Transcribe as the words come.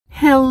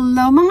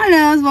Hello mga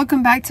loves!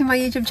 Welcome back to my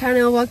YouTube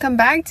channel. Welcome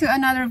back to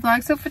another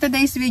vlog. So for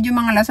today's video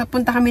mga loves,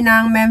 pupunta kami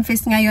ng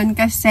Memphis ngayon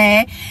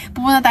kasi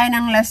pupunta tayo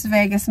ng Las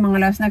Vegas mga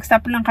loves.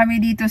 Nag-stop lang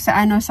kami dito sa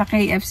sa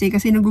KFC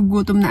kasi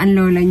nagugutom na ang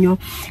lola nyo.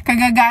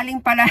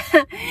 Kagagaling pala.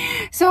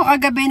 So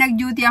kagabi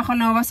nag-duty ako,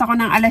 lumabas ako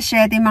ng alas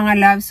 7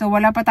 mga loves. So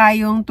wala pa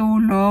tayong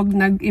tulog.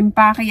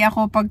 Nag-impake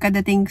ako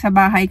pagkadating sa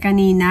bahay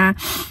kanina.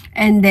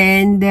 And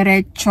then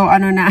diretso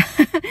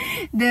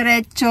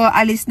diretso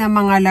alis na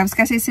mga loves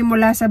kasi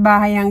simula sa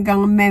bahay hanggang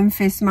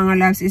Memphis mga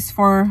loves is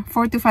 4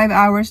 to 5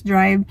 hours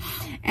drive,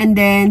 and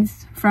then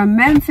from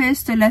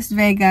Memphis to Las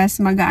Vegas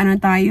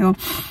mag-fly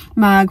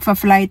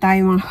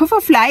tayo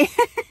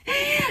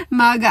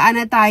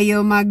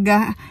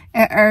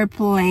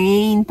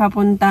mag-airplane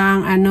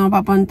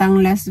papuntang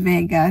Las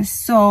Vegas.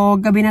 So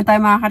gabi na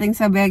tayo makakating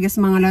sa Vegas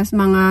mga loves,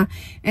 mga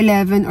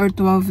 11 or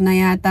 12 na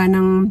yata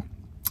ng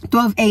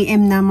 12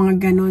 AM na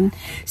mga ganun.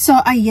 So,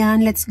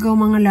 ayan, let's go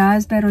mga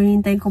loves. Pero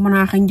hintayin ko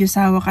muna aking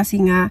Diyosawa kasi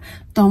nga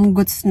Tom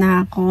Goods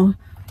na ako.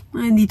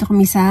 Nandito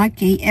kami sa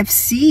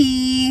KFC.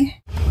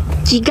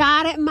 You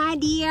got it, my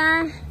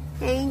dear.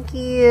 Thank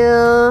you.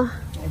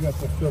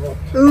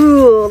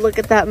 Ooh, look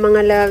at that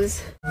mga loves.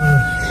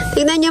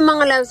 Tingnan nyo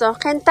mga loves, oh.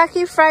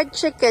 Kentucky Fried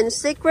Chicken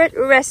Secret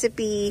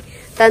Recipe.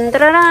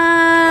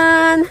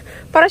 Tandraran!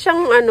 Para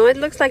siyang it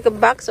looks like a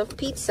box of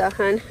pizza,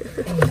 hun.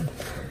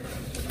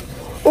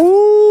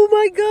 Oh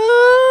my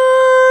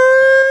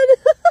god!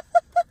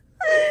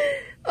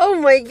 Oh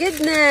my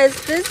goodness,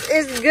 this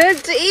is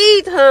good to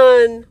eat,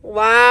 hun.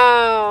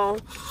 Wow.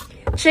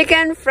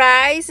 Chicken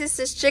fries, this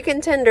is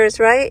chicken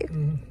tenders, right?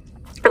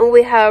 And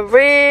we have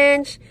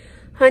ranch,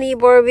 honey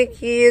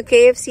barbecue,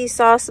 KFC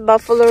sauce,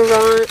 buffalo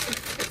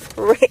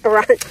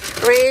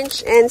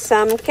ranch, and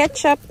some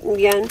ketchup.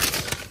 Yan.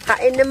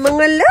 Kain ng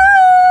mga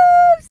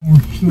loves!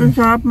 Ang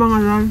sarap mga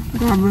loves.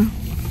 Grabe.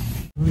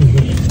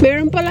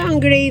 Meron pala ang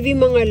gravy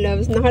mga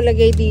loves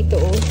nakalagay dito,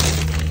 oh.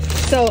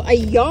 So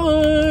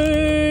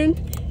ayun,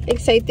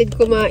 excited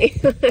kumain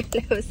mga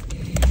loves.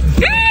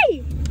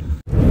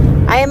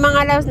 Ay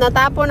mga loves,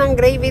 natapon ang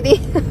gravy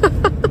dito.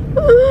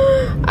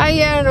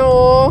 Ayan,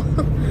 oh.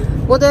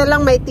 Buti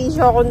lang may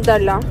tissue akong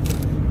dala.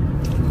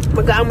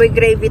 Mag-aamoy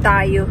gravy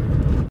tayo.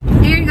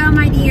 Here you go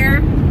my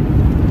dear,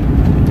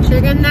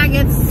 chicken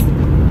nuggets.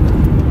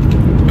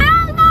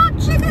 I love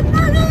chicken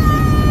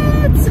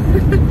nuggets.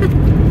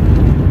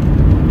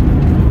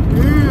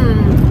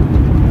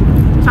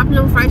 Sarap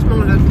ng fries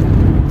mga loves.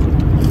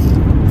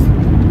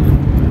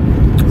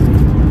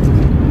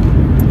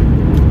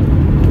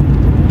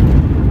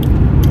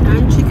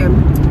 And chicken.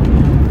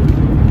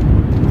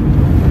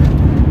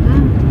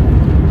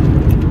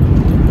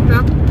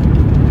 Sarap.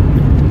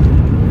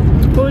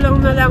 Kulang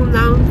na lang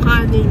ng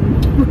kanin.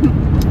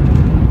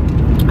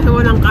 Ay,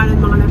 walang kanin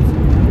mga loves.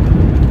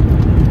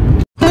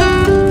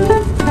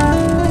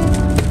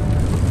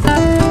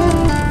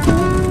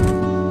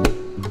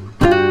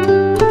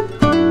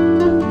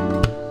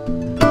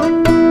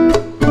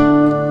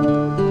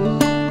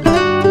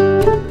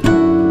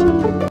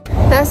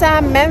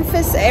 Nasa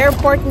Memphis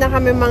Airport na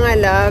kami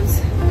mga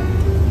loves.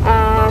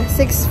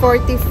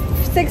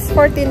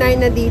 6:49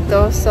 na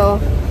dito. So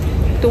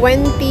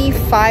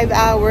 25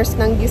 hours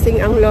nang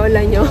gising ang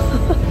lola nyo.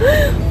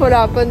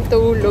 Wala pang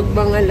tulog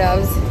mga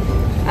loves.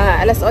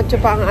 Alas 8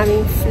 pa ang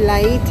aming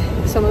flight.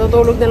 So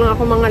matutulog na lang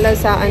ako mga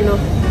loves sa sa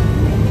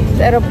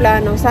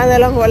aeroplano.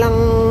 Sana lang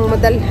walang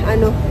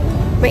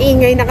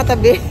maingay na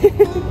katabi.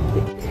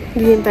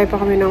 Hihintay pa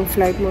kami ng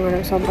flight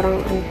mga loves. Sobrang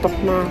antok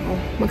na ako.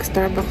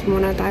 Mag-Starbucks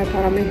muna tayo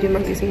para medyo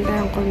magising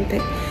tayong konti.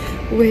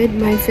 With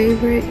my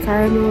favorite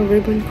caramel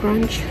ribbon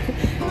crunch.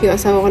 Yung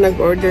asawa ko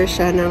nag-order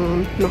siya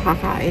ng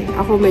makakain.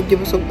 Ako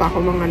medyo busog pa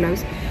ako mga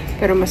loves.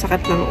 Pero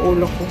masakit lang ang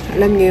ulo ko.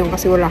 Alam niyo yun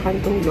kasi wala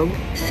kang tulog.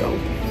 So,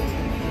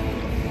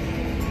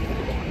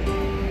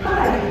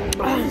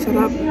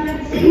 sarap.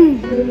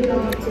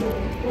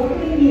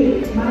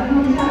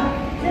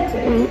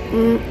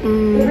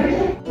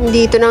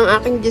 Dito na ang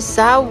aking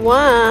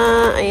Diyosawa.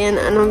 Ayan,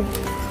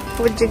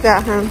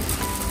 budyaga ha.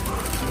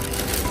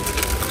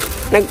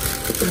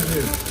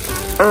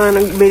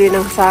 Nagbili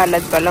ng salad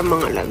pala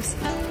mga loves.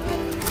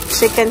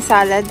 Chicken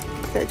salad.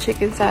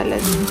 Chicken salad.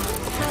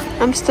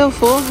 I'm still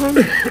full, huh?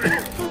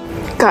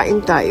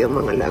 Kain tayo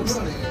mga loves.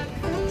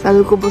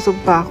 Sabi ko busog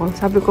pa ako.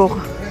 Sabi ko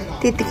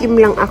titikim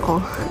lang ako.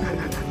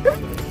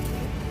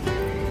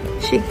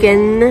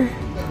 Chicken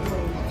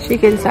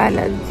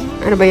salad.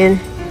 Ano ba yan?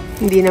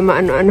 Hindi na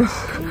maano-ano.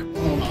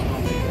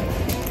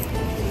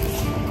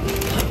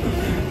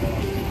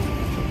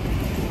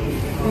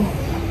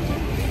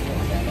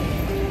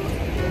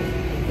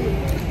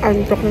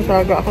 Antok na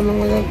talaga ako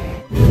mga loves.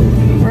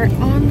 We're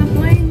on the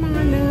plane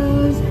mga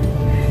loves.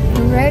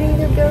 Ready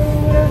to go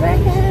to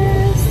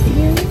Vegas. See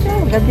you later.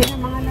 Gabi na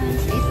mga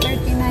loves.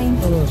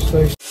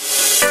 8:39.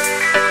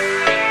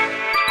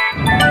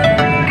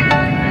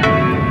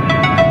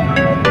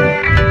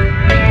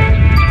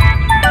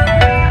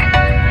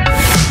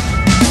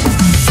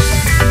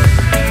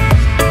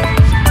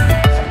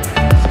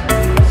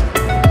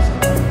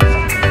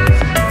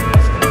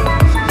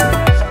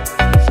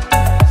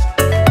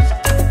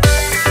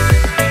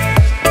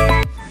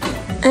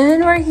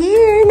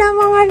 here na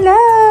mga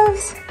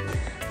loves.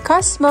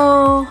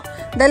 Cosmo.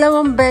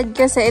 Dalawang bed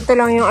kasi ito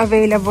lang yung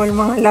available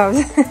mga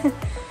loves.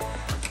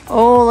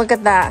 Oh, look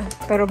at that.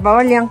 Pero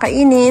bawal yung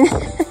kainin.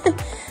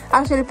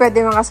 Actually,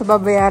 pwede mga sa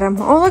babayaran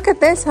mo. Oh, look at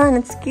this, huh?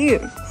 It's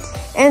cute.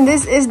 And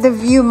this is the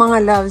view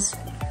mga loves.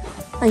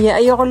 Ay,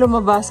 ayoko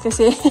lumabas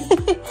kasi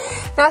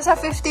nasa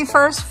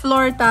 51st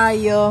floor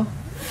tayo.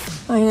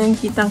 Ayan,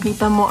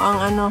 kitang-kita mo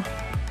ang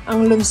ang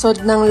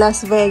lungsod ng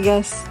Las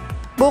Vegas.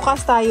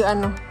 Bukas tayo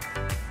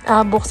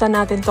buksan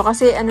natin to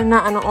kasi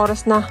anong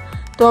oras na?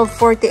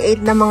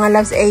 12:48 na mga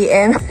loves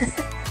AM.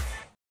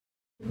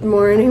 Good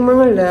morning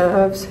mga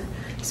loves.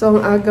 So,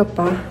 ang aga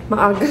pa.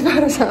 Maaga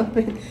para sa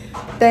amin.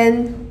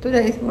 10.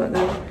 Today is what?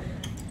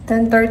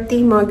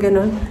 10:30, mga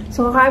ganun.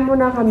 So, kakain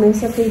muna kami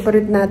sa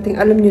favorite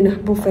nating, alam nyo na,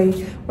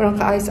 buffet. Walang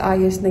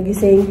kaayos-ayos,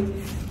 nagising,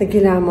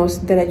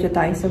 nagilamos, diretso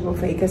tayo sa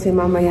buffet kasi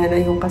mamaya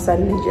na yung kasal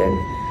na dyan.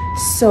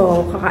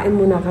 So, kakain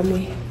muna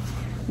kami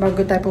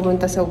bago tayo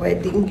pumunta sa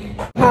wedding.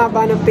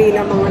 Haba ng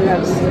pila, mga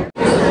loves.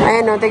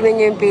 Ayan o, tignan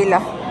nyo yung pila.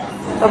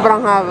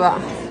 Sobrang haba.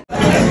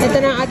 Ito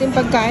na ang ating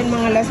pagkain,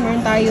 mga loves.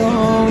 Meron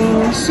tayong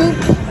soup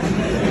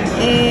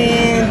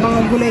and mga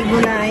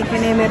gulay-gulay,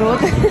 kinemerot.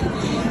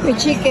 With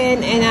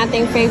chicken and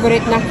ating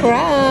favorite na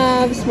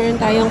crabs.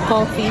 Meron tayong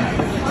coffee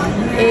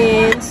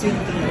and sweet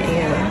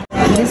tea. Ayan.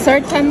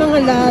 Dessert time mga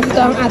loves.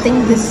 Ito ang ating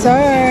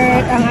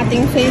dessert. Ang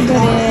ating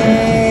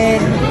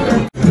favorite.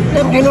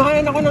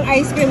 Kinuhanan ako ng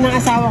ice cream ng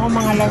asawa ko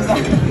mga loves.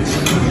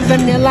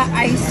 Vanilla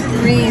ice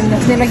cream.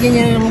 Tapos nilagyan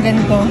niya ng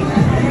ganito.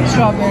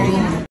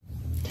 Strawberry.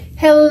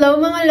 Hello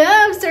mga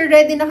loves! So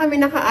ready na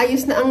kami,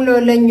 nakaayos na ang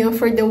lola nyo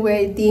for the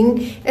wedding.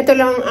 Ito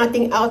lang ang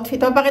ating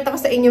outfit. Papakita ko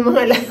sa inyo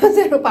mga loves.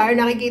 Pero para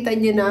nakikita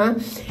nyo na.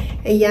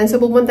 Ayan,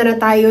 so pupunta na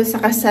tayo sa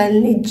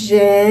kasal ni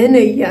Jen.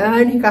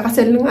 Ayan,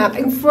 kakasal ng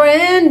aking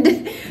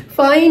friend.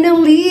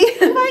 Finally!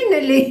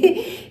 Finally!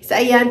 So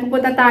ayan,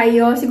 pupunta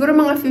tayo. Siguro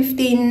mga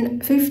 15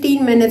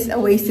 minutes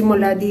away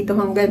simula dito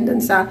hanggang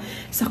dun sa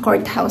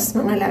courthouse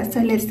mga loves.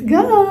 So let's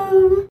go!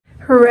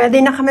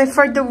 Ready na kami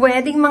for the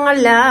wedding mga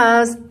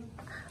loves.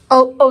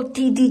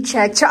 OOTD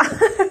chacha.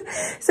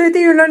 So, ito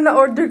yung lang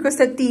na-order ko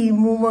sa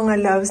Temu, mga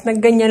loves.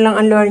 Nagganyan lang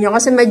ang lower niya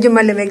kasi medyo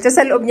malamig. So,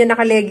 sa loob niya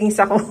naka-leggings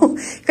ako.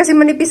 Kasi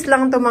manipis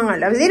lang to mga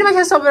loves. Hindi naman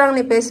siya sobrang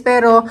nipis,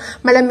 pero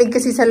malamig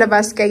kasi sa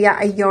labas.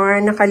 Kaya,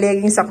 ayun,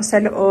 naka-leggings ako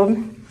sa loob.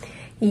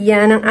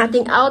 Yan ang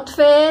ating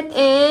outfit.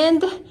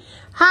 And,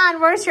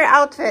 Han, where's your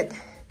outfit?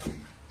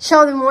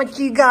 Show them what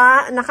you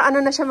got.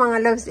 Naka-ano na siya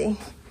mga loves eh.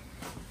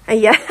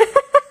 Ayan.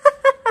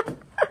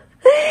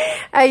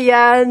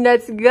 Ayan,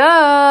 let's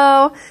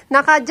go!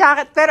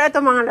 Naka-jacket. Pero ito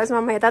mga loves,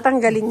 mamaya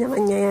tatanggalin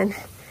naman niya yan.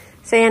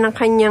 So, yan ang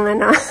kanyang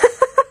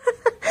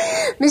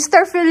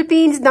Mr.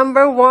 Philippines #1.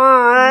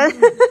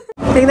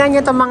 Tingnan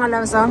niyo ito mga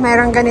loves, oh.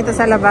 Mayroong ganito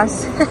sa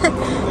labas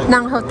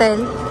ng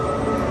hotel.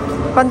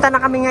 Punta na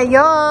kami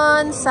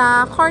ngayon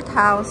sa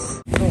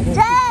courthouse.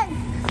 Jen!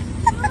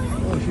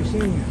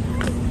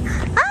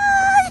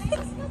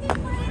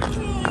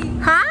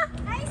 Hi! Ha?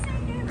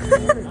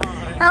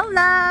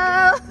 Hello!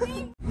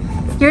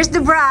 Here's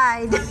the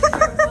bride.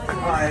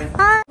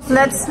 Hi.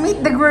 Let's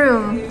meet the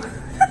groom.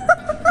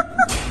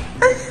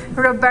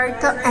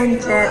 Roberto and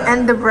Jen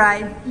and the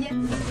bride.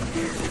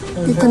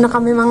 Dito na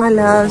kami mga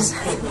loves.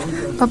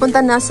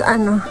 Papunta na sa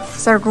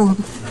sa room.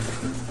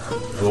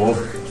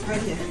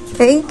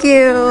 Thank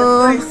you.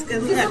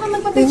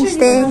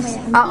 Thanks.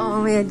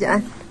 Oo, may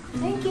dyan.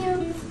 Thank you.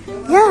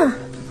 Yeah.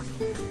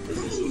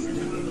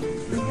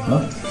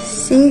 Huh?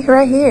 See,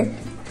 right here.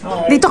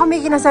 Dito kami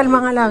kinasal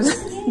mga loves.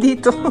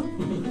 Dito.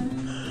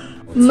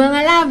 Mga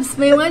labs,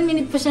 may 1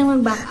 minute pa siyang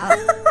mag-back out.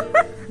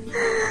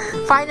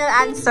 Final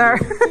answer.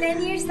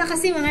 10 years na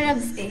kasi mga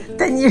labs eh.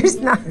 10 years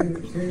na.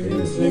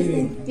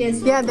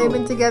 Yes. Yeah, they've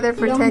been together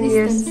for Long 10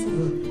 years.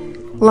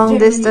 distance. Long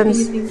Germany, distance.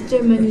 Philippines,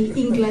 Germany,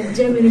 England,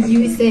 Germany,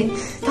 USA.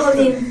 Told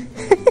him,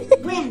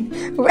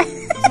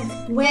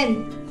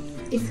 when?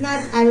 If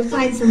not, I will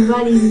find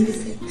somebody in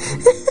USA.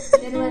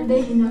 Then one day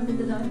he knocked at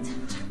the door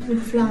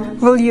with flowers.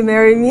 Will you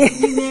marry me?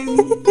 You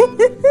marry me?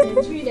 In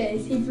 3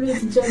 days, he flew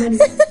to Germany.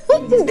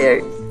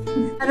 There.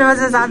 Ano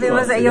masasabi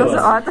mo sa iyong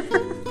suot?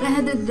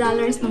 $100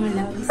 mga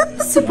labs.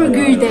 Super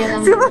girdle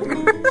lang.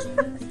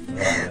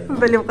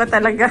 Baliw ka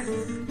talaga.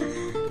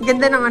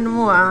 Ganda ng ano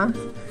mo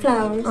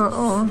Flowers.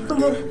 Oo.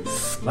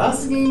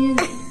 Was? Ganyan.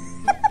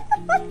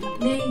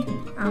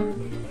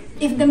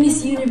 If the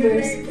Miss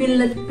Universe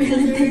will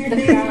take the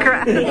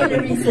crown, for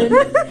any reason,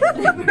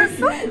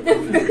 the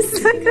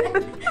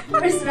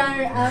first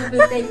runner-up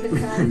will take the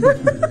crown.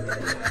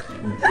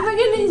 Diba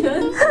ganun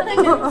yun?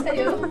 Parang ganun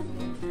sa'yo.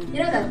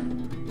 You know that?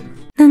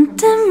 눈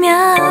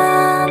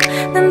뜨면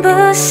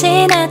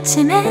눈부신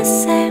아침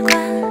햇살과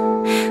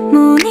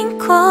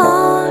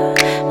모닝콜로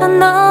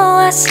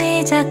너와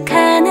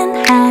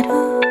시작하는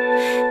하루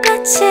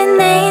마치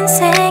내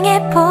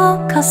인생의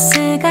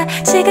포커스가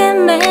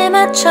지금에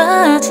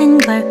맞춰진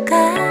걸까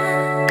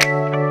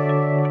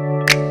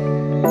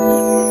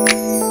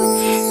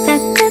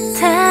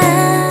따뜻한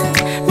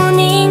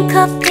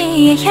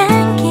모닝커피의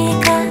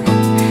향기가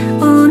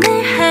오늘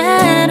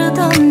하루도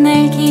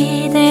날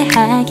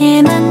기대하게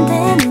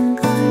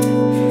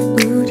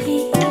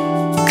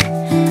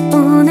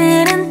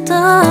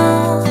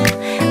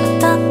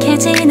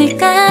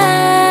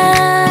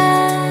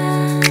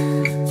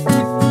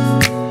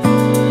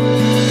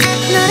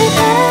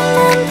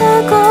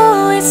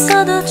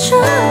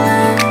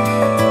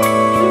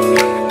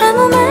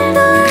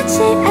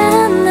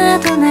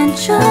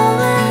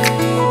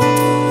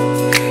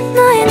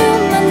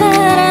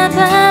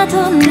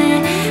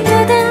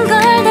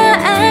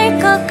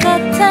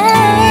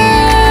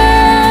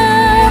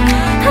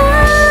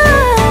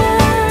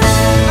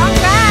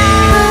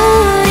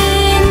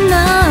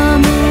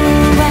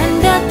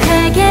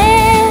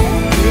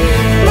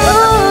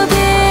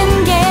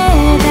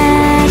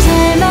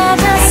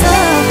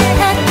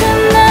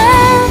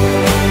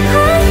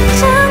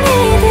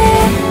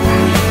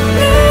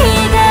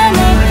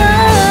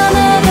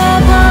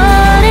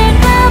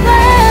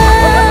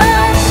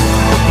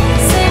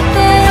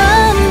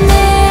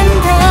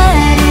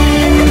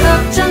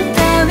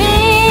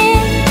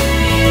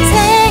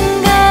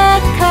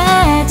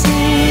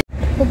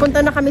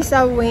kami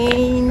sa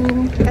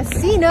Wayne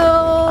Casino.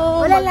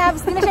 Wala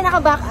labs, hindi na siya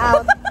naka-back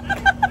out.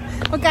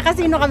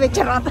 Magka-casino kami,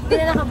 charot. Hindi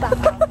na naka-back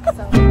out.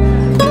 So.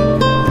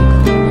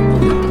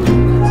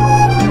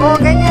 Oh,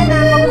 ganyan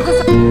na.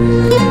 Magugusto.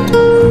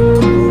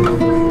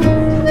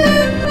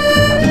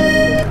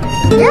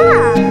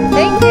 Yeah,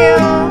 thank you.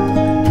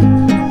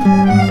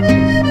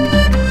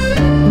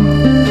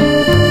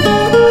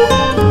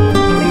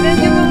 Tignan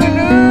niyo mga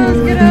loves.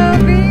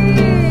 Grabe.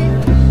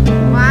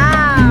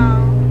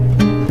 Wow.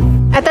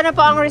 Ito na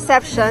po ang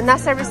reception.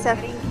 Nasa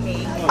reception.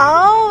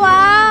 Oh,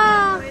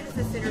 wow.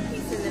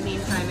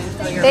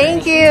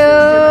 Thank you.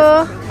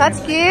 That's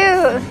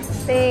cute.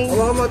 Thanks.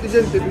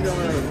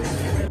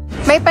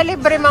 May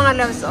palibre mga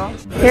loves, oh.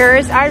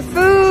 Here's our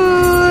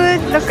food.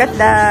 Look at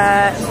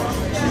that.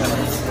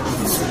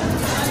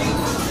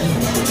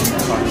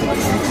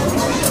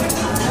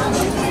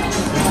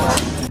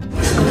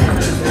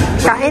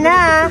 Kain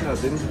na.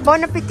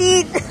 Bon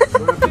appetit.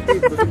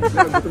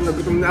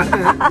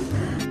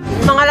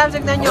 Mga loves,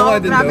 tignan nyo. Oh,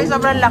 grabe,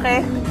 sobrang laki.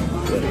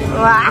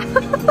 Wow.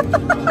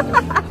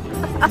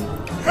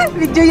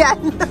 Video yan.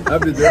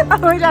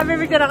 Uy, labi,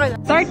 video na ko.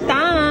 Dessert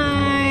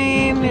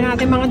time! May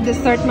natin mga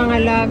dessert, mga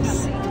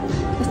loves.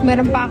 Tapos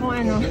meron pa akong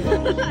ano,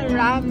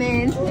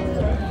 ramen.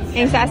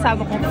 Yung sa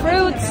asawa ko,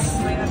 fruits.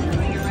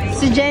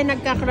 Si Jen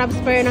nagka-crabs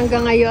pa yun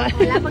hanggang ngayon.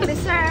 Wala pang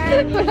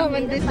dessert. Wala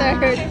pang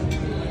dessert.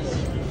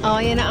 Oh,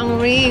 yan na ang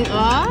ring.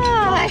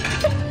 Oh,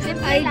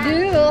 I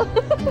do.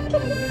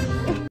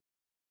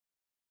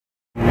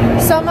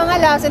 So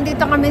mga loves,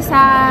 dito kami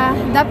sa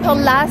The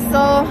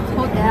Palazzo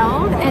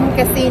Hotel and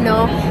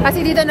Casino.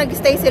 Kasi dito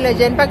nag-stay sila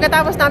dyan.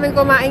 Pagkatapos namin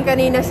kumain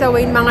kanina sa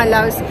Wayne, mga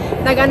loves,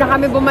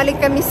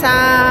 bumalik kami sa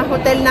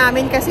hotel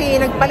namin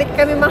kasi nagpalit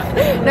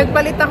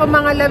ako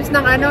mga loves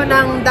ng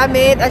ng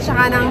damit at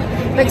saka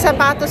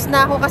nagsapatos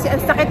na ako kasi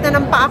ang sakit na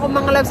ng paa ko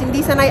mga loves.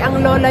 Hindi sanay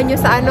ang lola nyo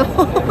sa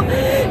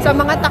sa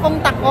mga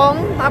takong-takong.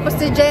 Tapos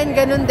si Jen,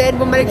 ganun din.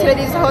 Bumalik sila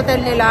dito sa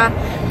hotel nila.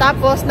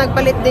 Tapos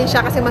nagpalit din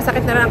siya kasi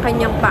masakit na rin ang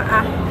kanyang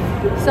paa.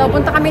 So,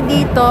 punta kami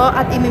dito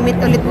at imimit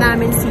ulit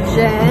namin si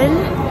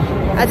Jen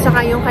at saka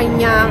yung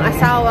kanyang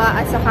asawa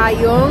at saka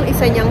yung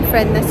isa niyang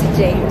friend na si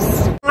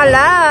James. Mga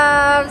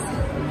loves!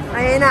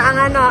 Ayun na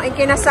ang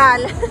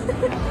Kinasal.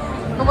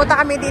 Pumunta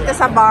kami dito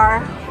sa bar.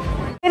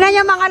 Tignan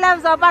niyo mga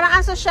loves, oh, parang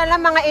ang social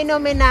lang mga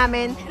inumin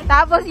namin.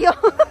 Tapos yung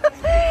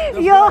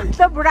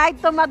the bride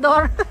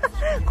tomador.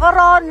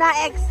 Corona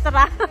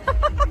extra.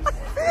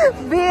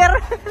 Beer.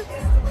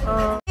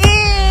 Oh.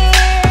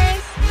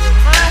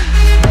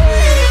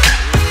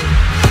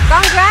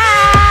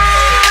 Congrats!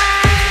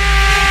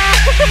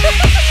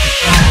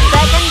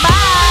 Second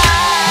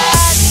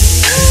batch!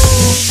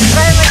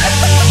 Very much.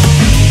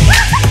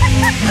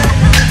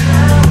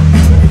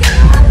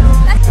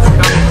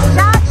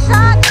 Shot,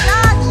 shot,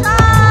 shot,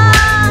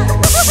 shot!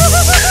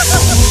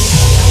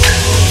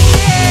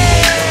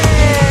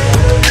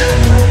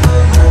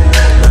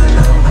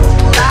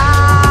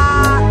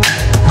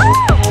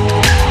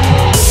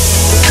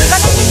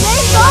 Galing ni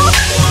James, oh!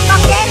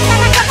 Mag-carry na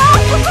lang ako!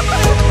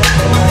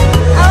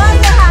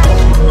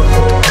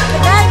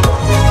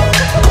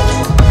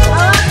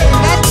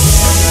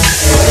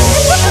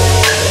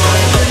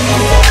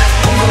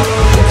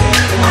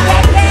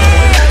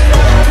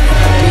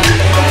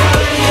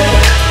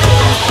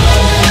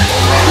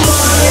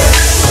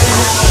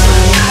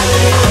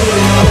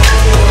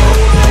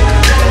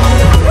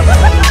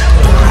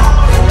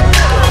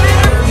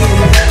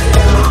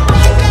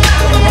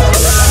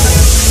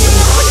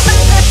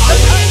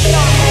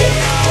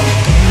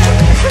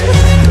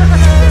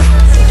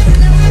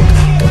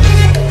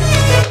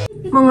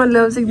 Mga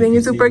loves, tignan niyo,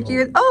 super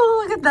cute.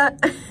 Oh, look at that.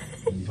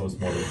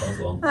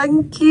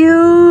 Ang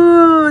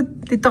cute.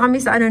 Dito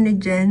kami sa ni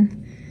Jen.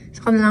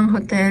 Sa kanilang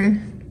hotel.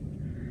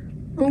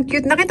 Ang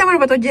cute. Nakita mo na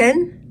ba to,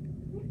 Jen?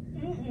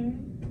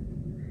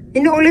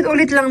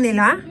 Inuulit-ulit lang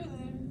nila?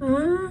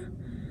 Ah,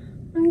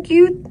 ang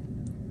cute.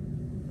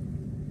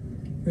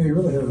 Yeah, you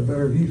really have a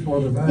better view for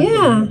the back.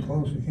 Yeah.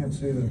 Close, you can't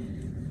see the...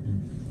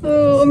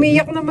 Oh,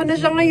 umiyak naman na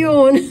siya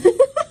ngayon.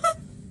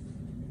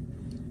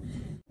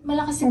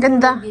 Malakas yung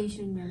ganda.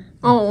 Radiation niya.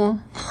 Oo.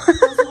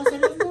 Kaso kasi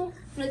alam mo,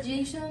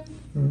 radiation.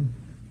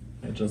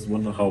 I just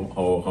wonder how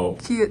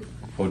Cute.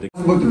 they...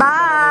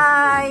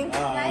 Bye!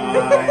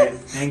 Bye!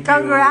 Thank you!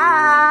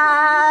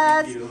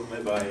 Congrats! Thank you!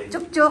 Bye-bye!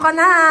 Chuk-chuk ka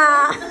na!